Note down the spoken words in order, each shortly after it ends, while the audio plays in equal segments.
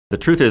The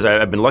truth is,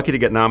 I've been lucky to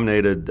get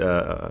nominated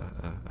a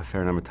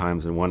fair number of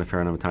times and won a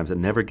fair number of times. It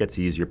never gets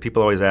easier.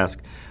 People always ask,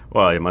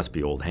 well, it must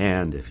be old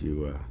hand. If you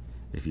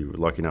were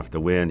lucky enough to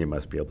win, you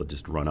must be able to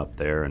just run up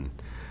there and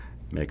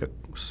make a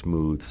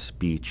smooth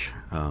speech,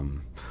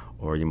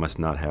 or you must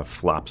not have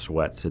flop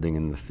sweat sitting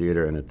in the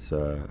theater. And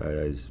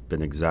it's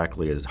been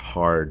exactly as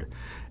hard.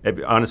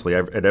 Honestly,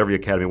 at every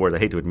Academy Award, I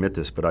hate to admit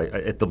this, but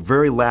at the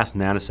very last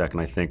nanosecond,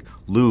 I think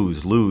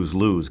lose,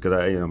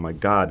 because my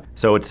God.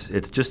 So it's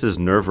just as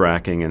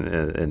nerve-wracking,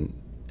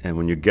 and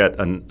when you get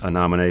a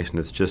nomination,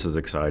 it's just as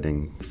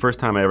exciting. First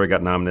time I ever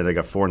got nominated, I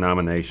got 4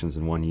 nominations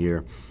in 1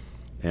 year,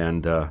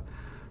 and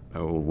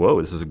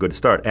whoa, this is a good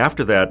start.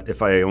 After that,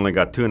 if I only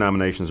got 2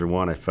 nominations or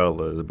 1, I felt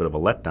it was a bit of a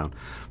letdown.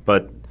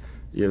 But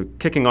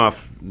kicking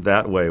off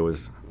that way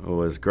was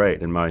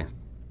great, and my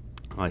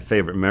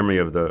favorite memory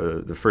of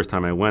the first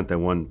time I went, I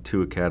won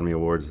 2 Academy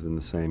Awards in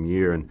the same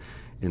year, and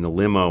in the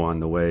limo on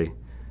the way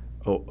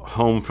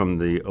home from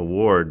the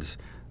awards,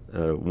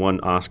 one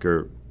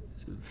Oscar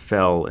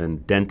fell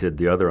and dented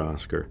the other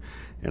Oscar.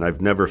 And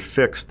I've never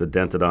fixed the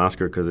dented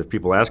Oscar, because if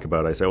people ask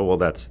about it, I say, oh, well,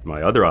 that's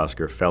my other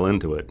Oscar fell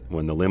into it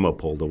when the limo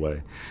pulled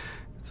away.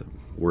 It's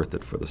worth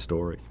it for the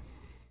story.